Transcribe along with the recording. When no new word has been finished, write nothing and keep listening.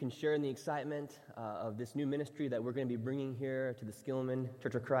can share in the excitement of this new ministry that we're going to be bringing here to the Skillman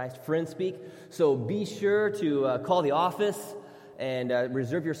Church of Christ, Friends Speak. So be sure to call the office and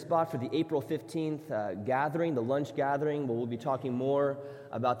reserve your spot for the April 15th gathering, the lunch gathering, where we'll be talking more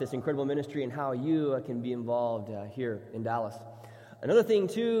about this incredible ministry and how you can be involved here in Dallas. Another thing,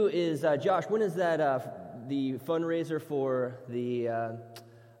 too, is, Josh, when is that the fundraiser for the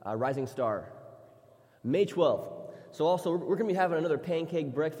Rising Star? May 12th. So also, we're going to be having another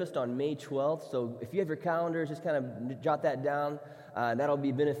pancake breakfast on May 12th. So if you have your calendars, just kind of jot that down. That'll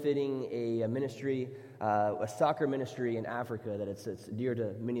be benefiting a ministry, a soccer ministry in Africa that it's dear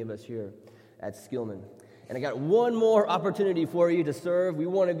to many of us here at Skillman. And I got one more opportunity for you to serve. We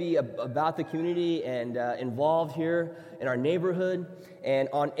want to be about the community and involved here in our neighborhood. And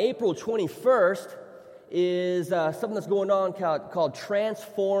on April 21st is something that's going on called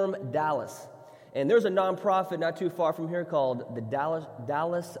Transform Dallas. And there's a nonprofit not too far from here called the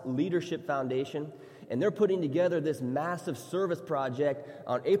Dallas Leadership Foundation. And they're putting together this massive service project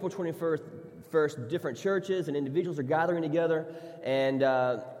on April 21st. First, different churches and individuals are gathering together. And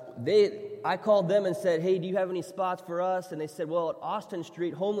I called them and said, hey, do you have any spots for us? And they said, well, at Austin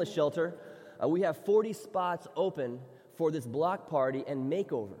Street Homeless Shelter, we have 40 spots open for this block party and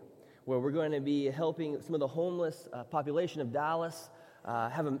makeover, where we're going to be helping some of the homeless population of Dallas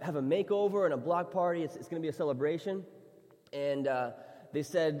have a makeover and a block party. It's going to be a celebration. And they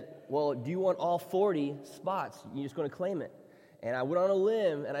said, well, do you want all 40 spots? You're just going to claim it. And I went on a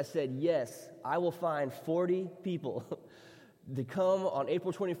limb and I said, yes, I will find 40 people to come on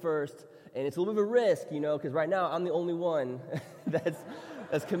April 21st. And it's a little bit of a risk, because right now I'm the only one that's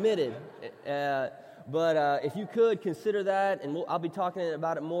committed. But if you could consider that, and I'll be talking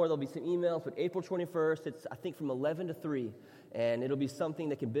about it more. There'll be some emails. But April 21st, it's I think from 11 to 3. And it'll be something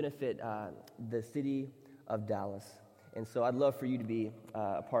that can benefit the city of Dallas. And so I'd love for you to be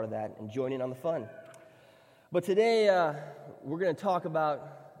a part of that and join in on the fun. But today, we're going to talk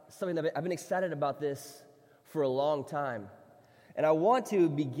about something that I've been excited about this for a long time. And I want to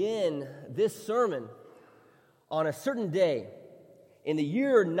begin this sermon on a certain day in the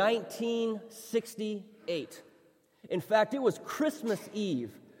year 1968. In fact, it was Christmas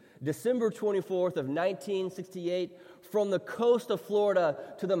Eve, December 24th of 1968, from the coast of Florida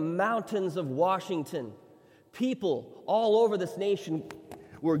to the mountains of Washington. People all over this nation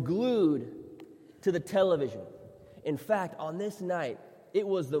were glued to the television. In fact, on this night, it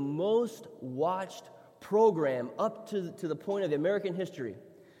was the most watched program up to the point of the American history.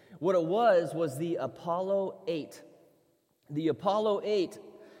 What it was the Apollo 8. The Apollo 8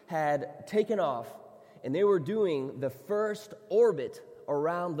 had taken off, and they were doing the first orbit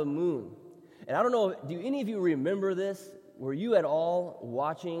around the moon. And I don't know, do any of you remember this? Were you at all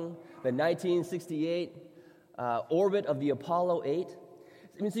watching the 1968 orbit of the Apollo 8? I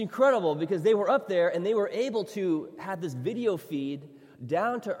mean, it's incredible because they were up there and they were able to have this video feed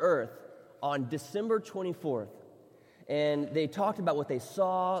down to Earth on December 24th. And they talked about what they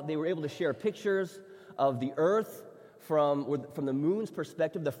saw. They were able to share pictures of the Earth from the moon's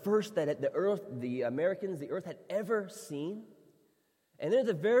perspective, the first that the Earth had ever seen. And then at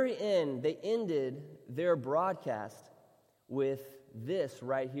the very end, they ended their broadcast with this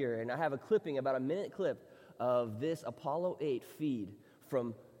right here. And I have a clipping, about a minute clip, of this Apollo 8 feed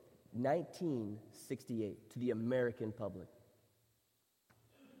from 1968 to the American public.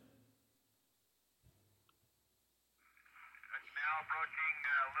 It's now approaching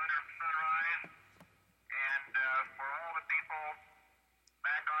lunar sunrise, and for all the people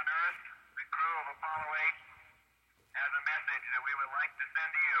back on Earth, the crew of Apollo 8 has a message that we would like to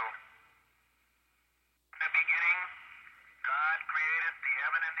send to you. In the beginning, God created the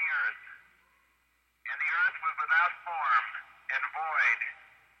heaven and the earth. And the earth was without form and void,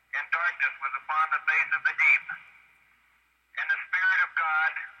 and darkness was upon the face of the deep. And the Spirit of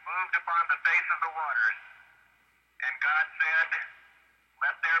God moved upon the face of the waters. And God said,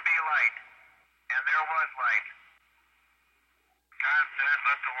 let there be light. And there was light. God said,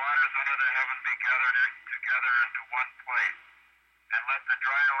 let the waters under the heaven be gathered together into one place, and let the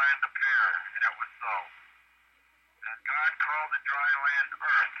dry land appear. And it was so. And God called the dry land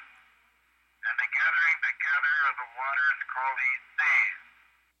earth, and the gathering together of the waters called he seas.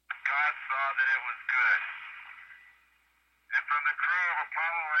 God saw that it was good. And from the crew of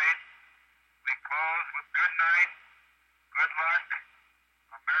Apollo 8, we close with good night, good luck,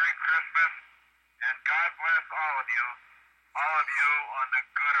 a Merry Christmas, and God bless all of you on the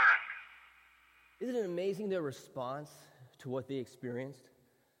good earth. Isn't it amazing their response to what they experienced?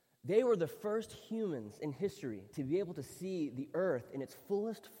 They were the first humans in history to be able to see the earth in its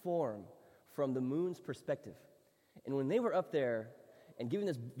fullest form from the moon's perspective. And when they were up there and giving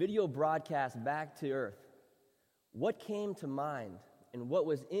this video broadcast back to earth, what came to mind and what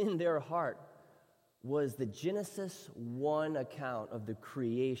was in their heart was the Genesis 1 account of the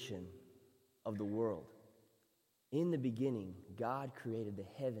creation of the world. In the beginning, God created the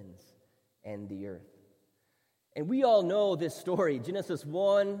heavens and the earth. And we all know this story, Genesis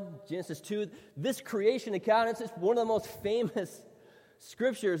 1, Genesis 2. This creation account, it's just one of the most famous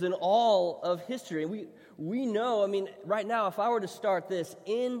scriptures in all of history. And we know, right now, if I were to start this,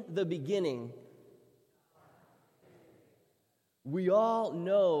 in the beginning, we all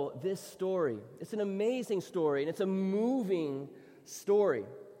know this story. It's an amazing story, and it's a moving story.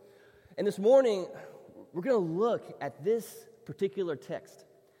 And this morning, we're going to look at this particular text.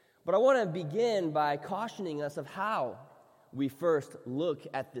 But I want to begin by cautioning us of how we first look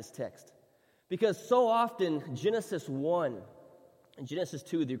at this text. Because so often, Genesis 1 and Genesis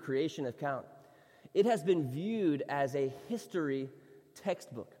 2, the creation account, it has been viewed as a history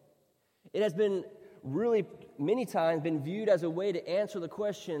textbook. It has been really, many times, been viewed as a way to answer the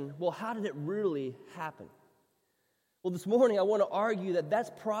question, well, how did it really happen? Well, this morning, I want to argue that that's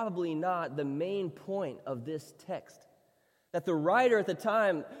probably not the main point of this text. That the writer at the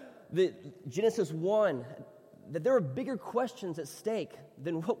time, Genesis 1, that there were bigger questions at stake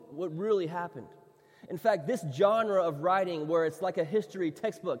than what really happened. In fact, this genre of writing where it's like a history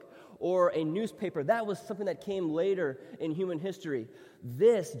textbook or a newspaper, that was something that came later in human history.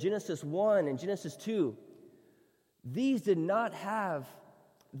 This, Genesis 1 and Genesis 2, these did not have,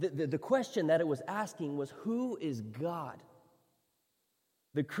 the question that it was asking was, who is God?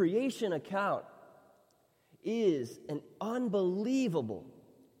 The creation account is an unbelievable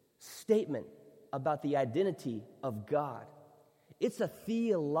statement about the identity of God. It's a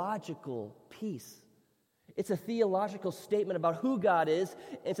theological piece. It's a theological statement about who God is.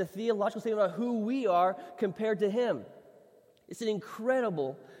 It's a theological statement about who we are compared to Him. It's an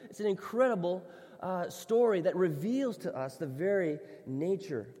incredible story that reveals to us the very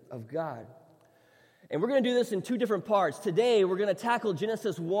nature of God. And we're going to do this in two different parts. Today, we're going to tackle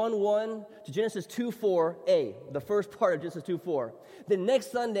Genesis 1:1 to Genesis 2:4a, the first part of Genesis 2:4. Then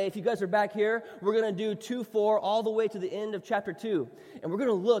next Sunday, if you guys are back here, we're going to do 2:4 all the way to the end of chapter 2. And we're going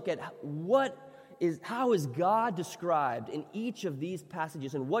to look at how is God described in each of these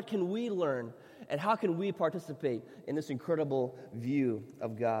passages, and what can we learn, and how can we participate in this incredible view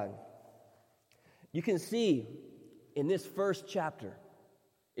of God. You can see in this first chapter,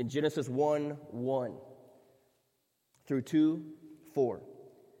 in Genesis 1:1 through 2:4,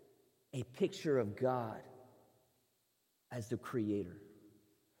 a picture of God as the Creator,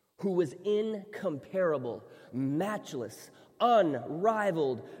 who was incomparable, matchless,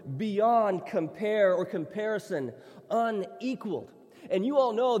 unrivaled, beyond compare or comparison, unequaled. And you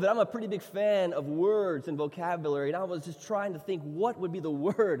all know that I'm a pretty big fan of words and vocabulary, and I was just trying to think what would be the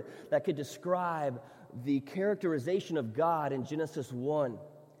word that could describe the characterization of God in Genesis 1.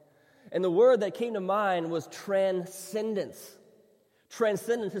 And the word that came to mind was transcendence.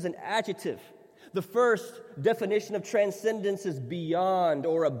 Transcendence is an adjective. The first definition of transcendence is beyond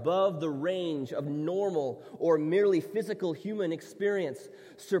or above the range of normal or merely physical human experience,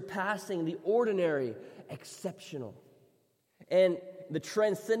 surpassing the ordinary, exceptional. And the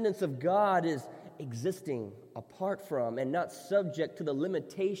transcendence of God is existing apart from and not subject to the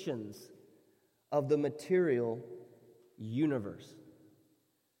limitations of the material universe.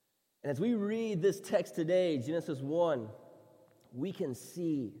 And as we read this text today, Genesis 1, we can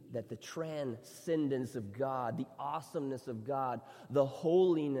see that the transcendence of God, the awesomeness of God, the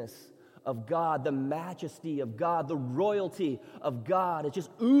holiness of God, the majesty of God, the royalty of God is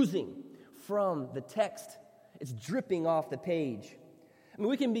just oozing from the text. It's dripping off the page.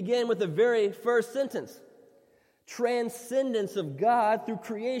 We can begin with the very first sentence. Transcendence of God through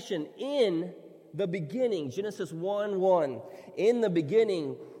creation in the beginning. Genesis 1:1. In the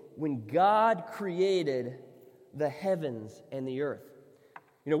beginning, when God created the heavens and the earth.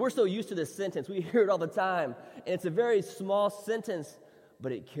 We're so used to this sentence. We hear it all the time. And it's a very small sentence,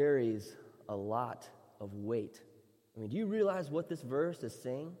 but it carries a lot of weight. Do you realize what this verse is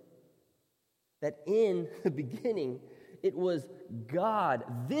saying? That in the beginning, it was God,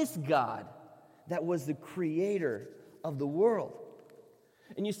 this God, that was the creator of the world.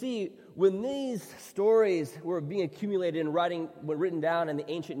 And you see, when these stories were being accumulated and written down in the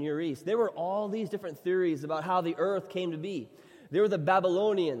ancient Near East, there were all these different theories about how the earth came to be. There were the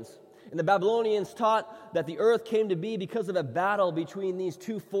Babylonians, and the Babylonians taught that the earth came to be because of a battle between these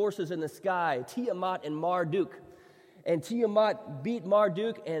two forces in the sky, Tiamat and Marduk. And Tiamat beat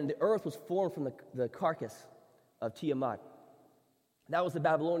Marduk, and the earth was formed from the carcass of Tiamat. That was the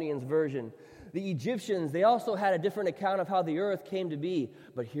Babylonians' version. The Egyptians, they also had a different account of how the earth came to be.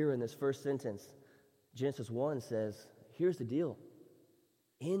 But here in this first sentence, Genesis 1 says, here's the deal.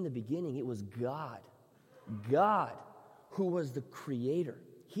 In the beginning, it was God. God, who was the creator.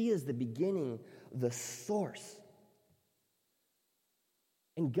 He is the beginning, the source.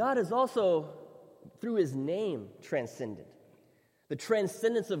 And God is also, through his name, transcendent. The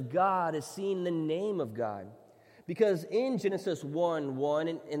transcendence of God is seen in the name of God. Because in Genesis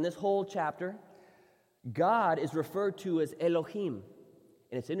 1:1, in this whole chapter, God is referred to as Elohim.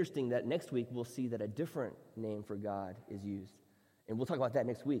 And it's interesting that next week we'll see that a different name for God is used. And we'll talk about that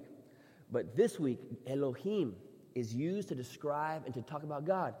next week. But this week, Elohim is used to describe and to talk about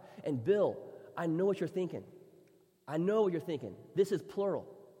God. And Bill, I know what you're thinking. I know what you're thinking. This is plural.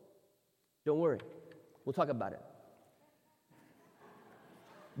 Don't worry. We'll talk about it.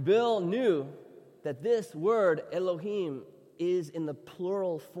 Bill knew that this word, Elohim, is in the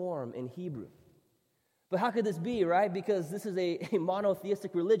plural form in Hebrew. But how could this be, right? Because this is a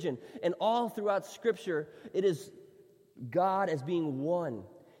monotheistic religion. And all throughout Scripture, it is God as being one.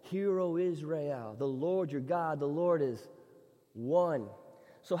 Hear, O Israel, the Lord your God, the Lord is one.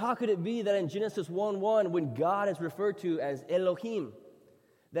 So how could it be that in Genesis 1:1, when God is referred to as Elohim,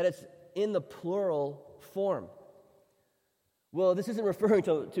 that it's in the plural form? Well, this isn't referring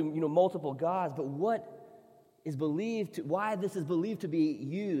to multiple gods, but why this is believed to be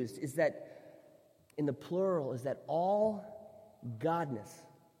used is that in the plural is that all godness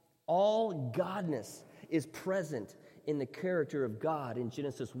is present in the character of God in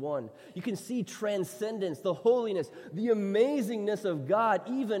Genesis 1. You can see transcendence, the holiness, the amazingness of God,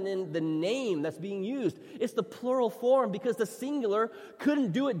 even in the name that's being used. It's the plural form because the singular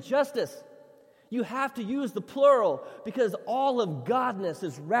couldn't do it justice. You have to use the plural because all of godness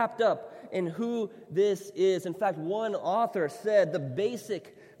is wrapped up in who this is. In fact, one author said the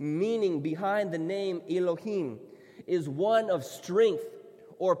basic meaning behind the name Elohim is one of strength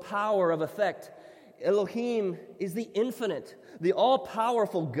or power of effect. Elohim is the infinite, the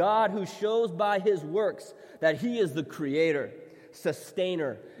all-powerful God who shows by his works that he is the creator,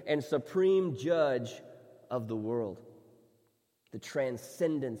 sustainer, and supreme judge of the world. The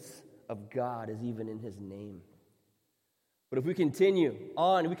transcendence of God is even in his name. But if we continue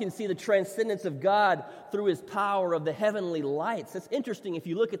on, we can see the transcendence of God through his power of the heavenly lights. It's interesting if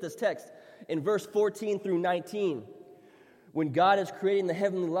you look at this text in verse 14 through 19. When God is creating the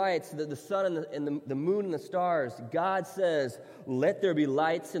heavenly lights, the sun and the moon and the stars, God says, "Let there be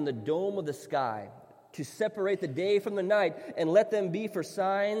lights in the dome of the sky to separate the day from the night, and let them be for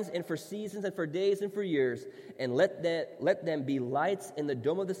signs and for seasons and for days and for years, and let them be lights in the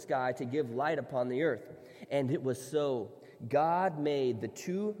dome of the sky to give light upon the earth." And it was so. God made the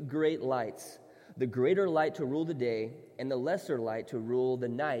two great lights, the greater light to rule the day and the lesser light to rule the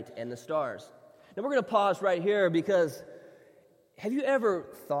night and the stars. Now we're going to pause right here because have you ever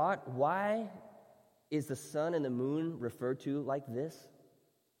thought, why is the sun and the moon referred to like this?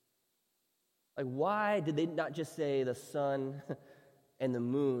 Like, why did they not just say the sun and the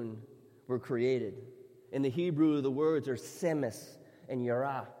moon were created? In the Hebrew, the words are semis and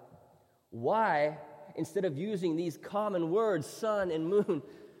yara. Why, instead of using these common words, sun and moon,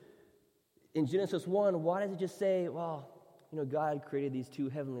 in Genesis 1, why does it just say, God created these two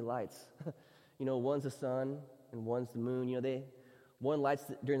heavenly lights? One's the sun and one's the moon. One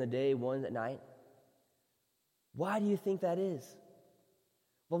lights during the day, one at night. Why do you think that is?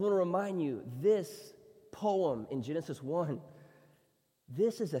 Well, I want to remind you, this poem in Genesis 1,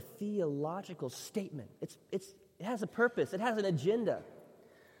 this is a theological statement. It has a purpose. It has an agenda.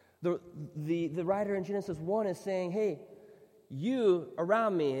 The writer in Genesis 1 is saying, hey, you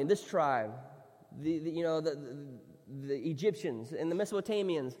around me in this tribe, the Egyptians and the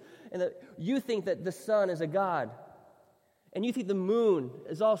Mesopotamians, you think that the sun is a god. And you think the moon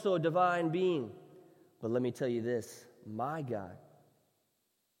is also a divine being. But let me tell you this, my God,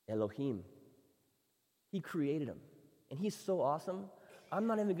 Elohim, he created them. And he's so awesome, I'm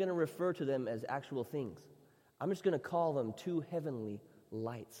not even going to refer to them as actual things. I'm just going to call them two heavenly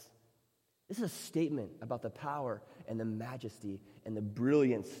lights. This is a statement about the power and the majesty and the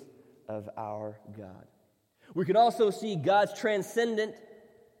brilliance of our God. We can also see God's transcendent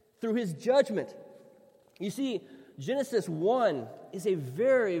through his judgment. You see, Genesis 1 is a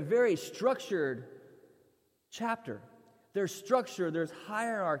very, very structured chapter. There's structure, there's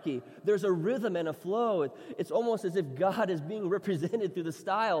hierarchy, there's a rhythm and a flow. It's almost as if God is being represented through the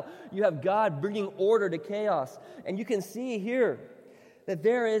style. You have God bringing order to chaos. And you can see here that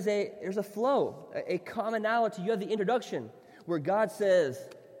there's a flow, a commonality. You have the introduction where God says,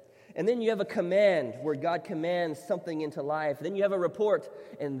 And then you have a command where God commands something into life. Then you have a report.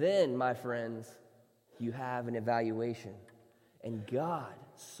 And then, my friends, you have an evaluation. And God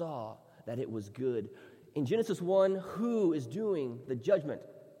saw that it was good. In Genesis 1, who is doing the judgment?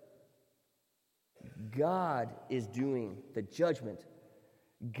 God is doing the judgment.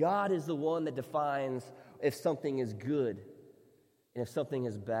 God is the one that defines if something is good and if something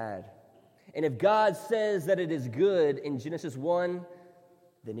is bad. And if God says that it is good in Genesis 1,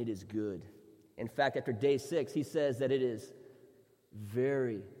 then it is good. In fact, after day 6, he says that it is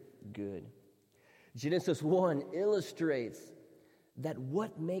very good. Genesis 1 illustrates that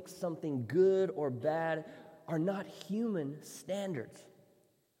what makes something good or bad are not human standards,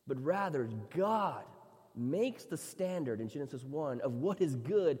 but rather God makes the standard in Genesis 1 of what is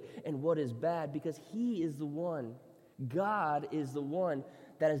good and what is bad, because he is the one, God is the one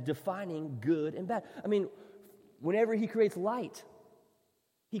that is defining good and bad. I mean, whenever he creates light,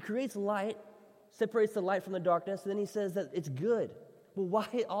 separates the light from the darkness, and then he says that it's good. Well,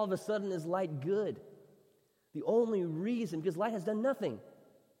 why all of a sudden is light good? The only reason, because light has done nothing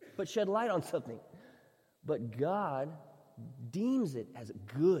but shed light on something. But God deems it as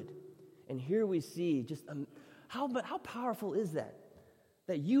good. And here we see just how powerful is that?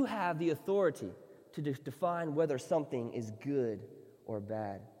 That you have the authority to define whether something is good or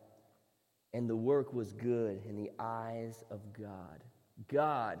bad. And the work was good in the eyes of God.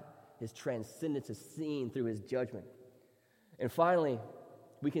 God, his transcendence is seen through his judgment. And finally,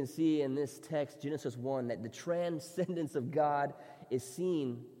 we can see in this text, Genesis 1, that the transcendence of God is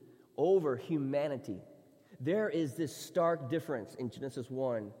seen over humanity. There is this stark difference in Genesis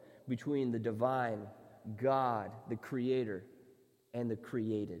 1 between the divine, God, the creator, and the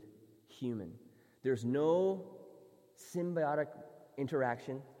created, human. There's no symbiotic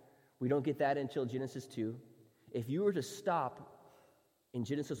interaction. We don't get that until Genesis 2. If you were to stop in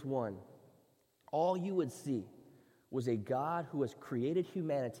Genesis 1, all you would see was a God who has created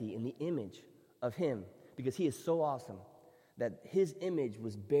humanity in the image of him, because he is so awesome that his image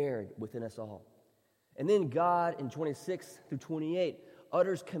was bared within us all. And then God in 26 through 28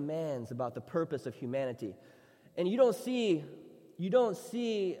 utters commands about the purpose of humanity. And you don't see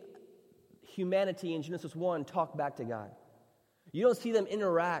humanity in Genesis 1 talk back to God. You don't see them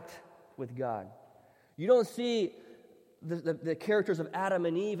interact with God. You don't see the characters of Adam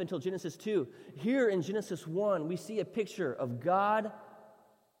and Eve until Genesis 2. Here in Genesis 1, we see a picture of God,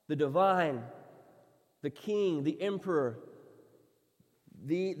 the divine, the king, the emperor,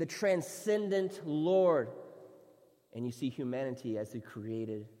 the transcendent Lord. And you see humanity as the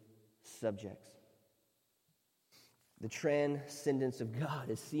created subjects. The transcendence of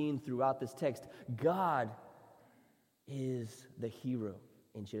God is seen throughout this text. God is the hero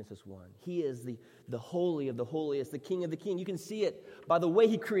in Genesis 1. He is the holy of the holiest, the king of the king. You can see it by the way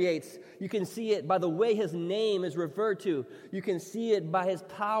he creates. You can see it by the way his name is referred to. You can see it by his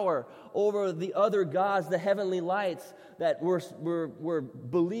power over the other gods, the heavenly lights that were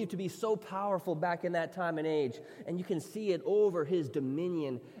believed to be so powerful back in that time and age. And you can see it over his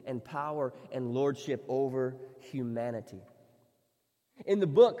dominion and power and lordship over humanity. In the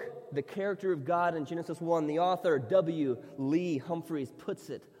book, The Character of God in Genesis 1, the author W. Lee Humphreys puts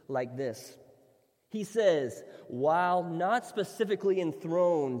it like this. He says, while not specifically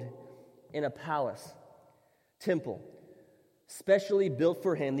enthroned in a palace, temple, specially built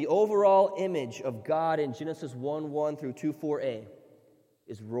for him, the overall image of God in Genesis 1:1 through 2:4a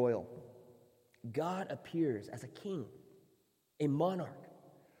is royal. God appears as a king, a monarch,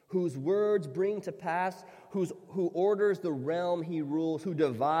 whose words bring to pass, who orders the realm he rules, who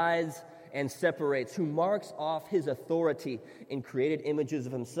divides and separates, who marks off his authority in created images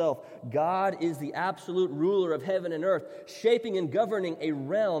of himself. God is the absolute ruler of heaven and earth, shaping and governing a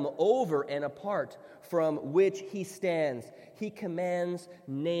realm over and apart from which he stands. He commands,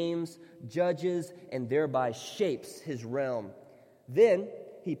 names, judges, and thereby shapes his realm. Then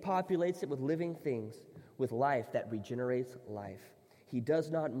he populates it with living things, with life that regenerates life. He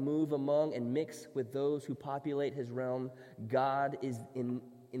does not move among and mix with those who populate his realm. God is in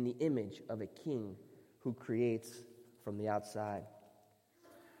the image of a king who creates from the outside.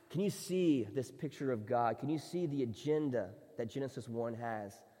 Can you see this picture of God? Can you see the agenda that Genesis 1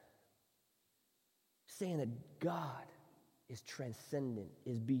 has? Saying that God is transcendent,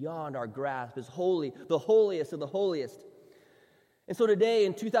 is beyond our grasp, is holy, the holiest of the holiest. And so today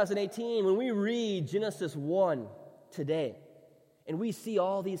in 2018, when we read Genesis 1 today, and we see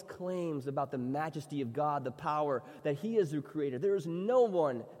all these claims about the majesty of God, the power, that he is the creator. There is no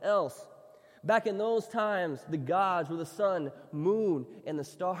one else. Back in those times, the gods were the sun, moon, and the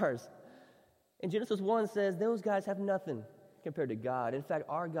stars. And Genesis 1 says those guys have nothing compared to God. In fact,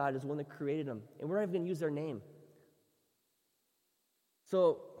 our God is the one that created them, and we're not even going to use their name.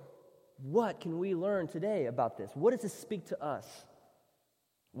 So, what can we learn today about this? What does this speak to us?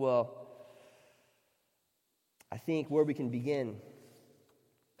 Well, I think where we can begin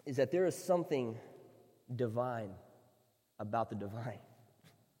is that there is something divine about the divine.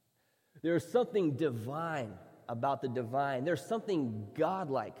 There is something divine about the divine. There's something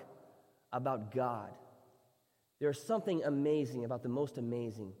godlike about God. There's something amazing about the most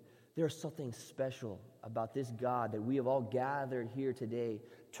amazing. There's something special about this God that we have all gathered here today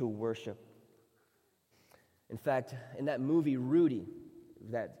to worship. In fact, in that movie, Rudy,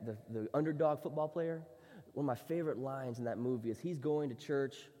 that the underdog football player, one of my favorite lines in that movie is he's going to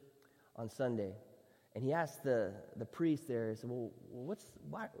church on Sunday, and he asked the priest there, he said, well,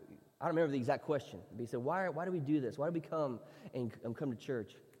 why? I don't remember the exact question, but he said, why do we do this? Why do we come and come to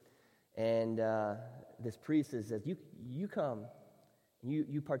church? And this priest says, you come,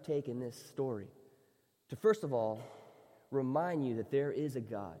 you partake in this story to, first of all, remind you that there is a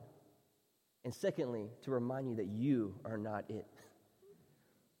God, and secondly, to remind you that you are not it.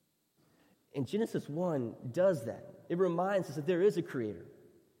 And Genesis 1 does that. It reminds us that there is a creator.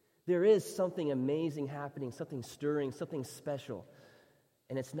 There is something amazing happening, something stirring, something special.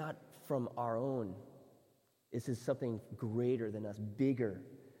 And it's not from our own. This is something greater than us, bigger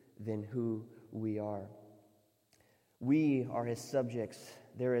than who we are. We are his subjects.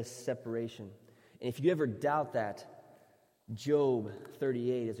 There is separation. And if you ever doubt that, Job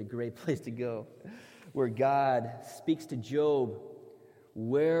 38 is a great place to go, where God speaks to Job.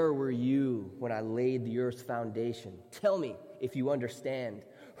 Where were you when I laid the earth's foundation? Tell me if you understand.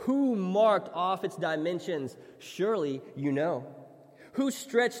 Who marked off its dimensions? Surely you know. Who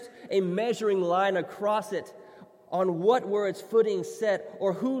stretched a measuring line across it? On what were its footings set?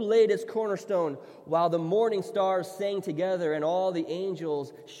 Or who laid its cornerstone? While the morning stars sang together and all the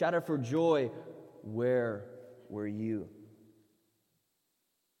angels shouted for joy, where were you?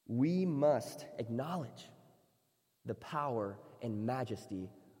 We must acknowledge the power and majesty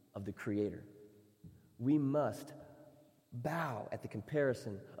of the Creator. We must bow at the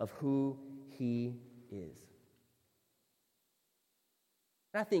comparison of who He is.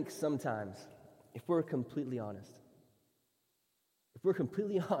 And I think sometimes, if we're completely honest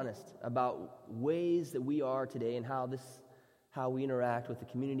about ways that we are today and how we interact with the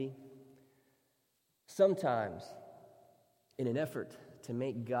community, sometimes in an effort to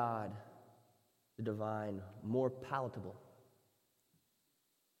make God, the divine, more palatable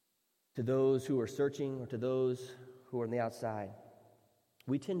to those who are searching or to those who are on the outside,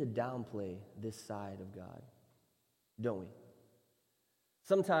 we tend to downplay this side of God, don't we?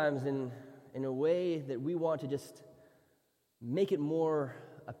 Sometimes in a way that we want to just make it more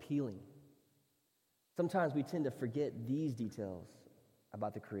appealing. Sometimes we tend to forget these details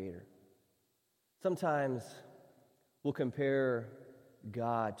about the Creator. Sometimes we'll compare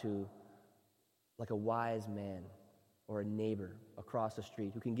God to like a wise man or a neighbor across the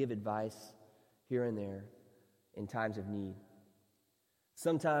street who can give advice here and there in times of need.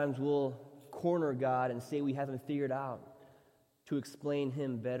 Sometimes we'll corner God and say we haven't figured out to explain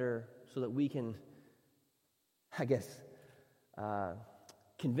Him better so that we can,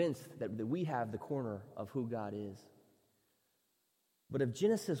 convince that we have the corner of who God is. But if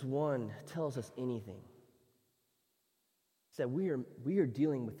Genesis 1 tells us anything, it's that we are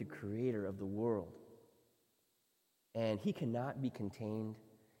dealing with the Creator of the world. And He cannot be contained.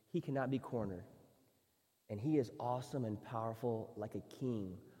 He cannot be cornered. And He is awesome and powerful like a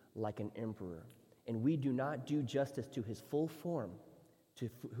king, like an emperor. And we do not do justice to His full form, to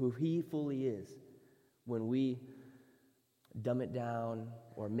who He fully is, when we dumb it down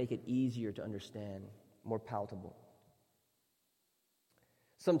or make it easier to understand, more palatable.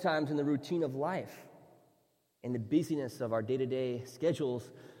 Sometimes in the routine of life, in the busyness of our day-to-day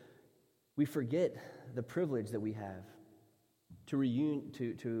schedules, we forget the privilege that we have to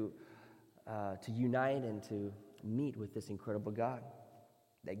unite and to meet with this incredible God.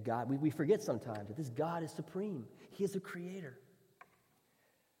 That God, we forget sometimes that this God is supreme. He is the Creator.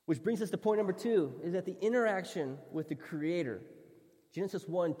 Which brings us to point number 2, is that the interaction with the Creator. Genesis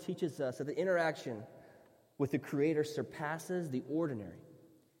 1 teaches us that the interaction with the Creator surpasses the ordinary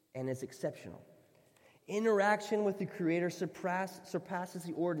and is exceptional. Interaction with the Creator surpasses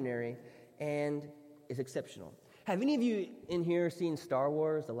the ordinary and is exceptional. Have any of you in here seen Star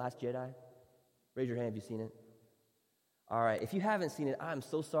Wars, The Last Jedi? Raise your hand if you've seen it. All right, if you haven't seen it, I'm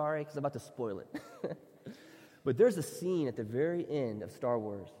so sorry because I'm about to spoil it. But there's a scene at the very end of Star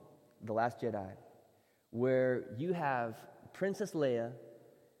Wars, The Last Jedi, where you have Princess Leia,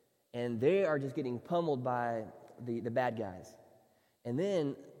 and they are just getting pummeled by the bad guys. And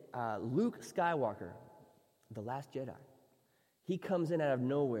then Luke Skywalker, the Last Jedi, he comes in out of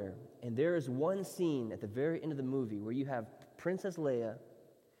nowhere, and there is one scene at the very end of the movie where you have Princess Leia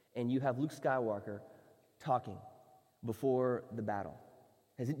and you have Luke Skywalker talking before the battle.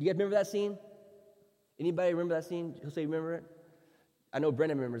 Do you guys remember that scene? Anybody remember that scene? Jose, remember it? I know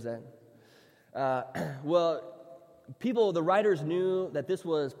Brendan remembers that. Well, the writers knew that this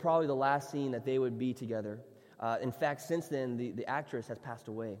was probably the last scene that they would be together. In fact, since then, the actress has passed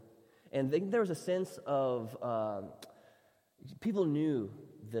away. And there was a sense of, people knew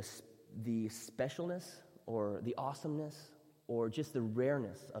the specialness or the awesomeness or just the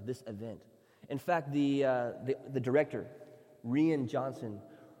rareness of this event. In fact, the director, Rian Johnson,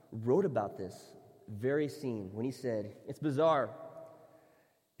 wrote about this very scene when he said, "It's bizarre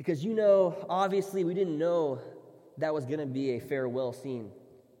because, obviously we didn't know that was going to be a farewell scene.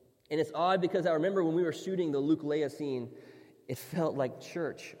 And it's odd because I remember when we were shooting the Luke Leia scene, it felt like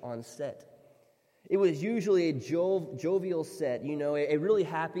church on set. It was usually a jovial set, a really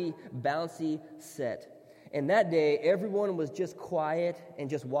happy, bouncy set. And that day, everyone was just quiet and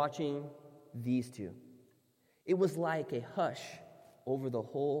just watching these two. It was like a hush over the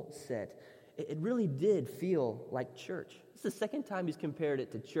whole set. It really did feel like church. It's the second time he's compared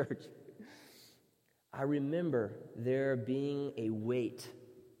it to church. I remember there being a weight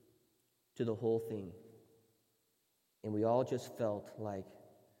to the whole thing. And we all just felt like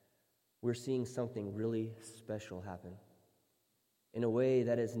we're seeing something really special happen in a way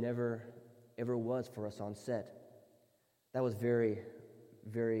that is never, ever was for us on set. That was very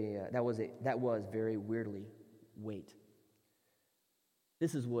weirdly weight.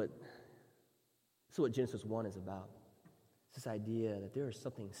 This is what Genesis 1 is about. It's this idea that there is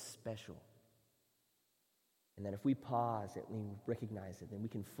something special. And that if we pause and we recognize it, then we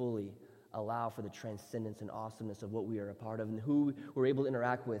can fully allow for the transcendence and awesomeness of what we are a part of and who we're able to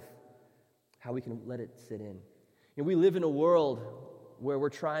interact with, how we can let it sit in. We live in a world where we're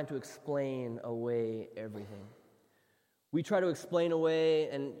trying to explain away everything. We try to explain away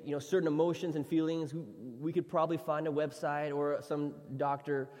and certain emotions and feelings. We could probably find a website or some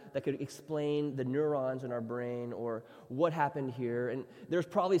doctor that could explain the neurons in our brain or what happened here. And there's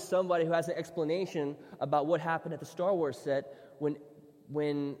probably somebody who has an explanation about what happened at the Star Wars set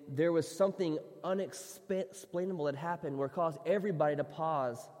when there was something unexplainable that happened where it caused everybody to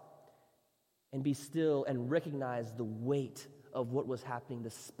pause and be still and recognize the weight of what was happening, the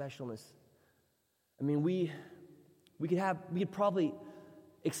specialness. We could probably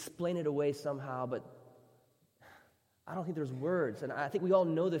explain it away somehow, but I don't think there's words. And I think we all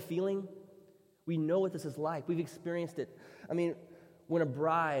know the feeling. We know what this is like. We've experienced it. When a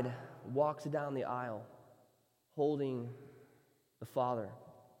bride walks down the aisle holding the father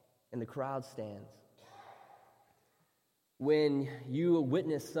and the crowd stands. When you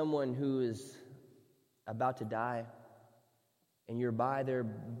witness someone who is about to die and you're by their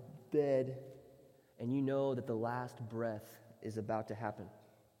bed and you know that the last breath is about to happen.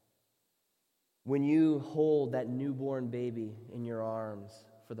 When you hold that newborn baby in your arms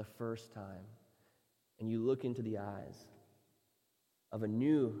for the first time and you look into the eyes of a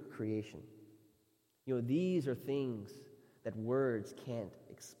new creation. These are things that words can't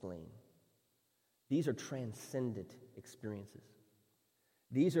explain. These are transcendent experiences.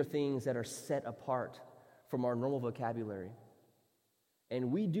 These are things that are set apart from our normal vocabulary. And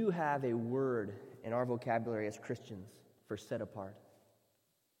we do have a word in our vocabulary as Christians for set apart.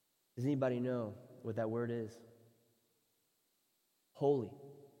 Does anybody know what that word is? Holy.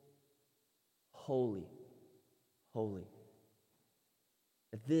 Holy. Holy.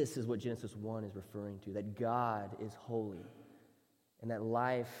 That this is what Genesis 1 is referring to, that God is holy, and that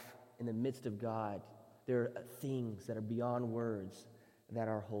life in the midst of God, there are things that are beyond words that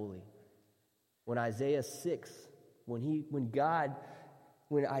are holy. When Isaiah 6, when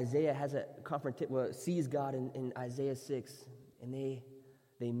Isaiah has a sees God in Isaiah 6, and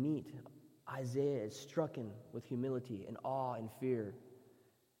they meet, Isaiah is stricken with humility and awe and fear.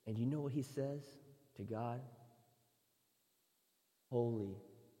 And you know what he says to God? Holy,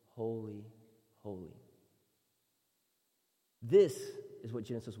 holy, holy. This is what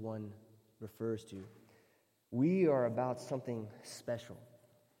Genesis 1 refers to. We are about something special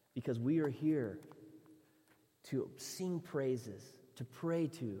because we are here to sing praises, to pray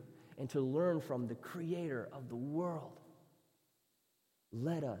to, and to learn from the Creator of the world.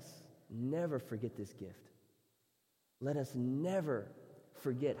 Let us never forget this gift. Let us never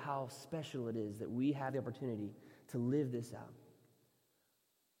forget how special it is that we have the opportunity to live this out.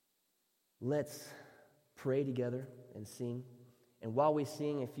 Let's pray together and sing, And while we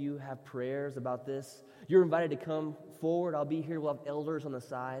sing, if you have prayers about this, you're invited to come forward. I'll be here. We'll have elders on the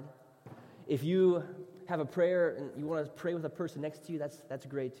side. If you have a prayer and you want to pray with a person next to you, that's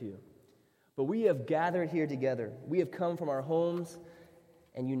great too. But we have gathered here together. We have come from our homes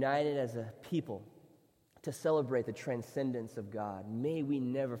and united as a people to celebrate the transcendence of God. May we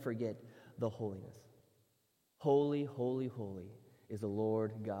never forget the holiness. Holy, holy, holy is the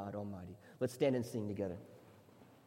Lord God Almighty. Let's stand and sing together.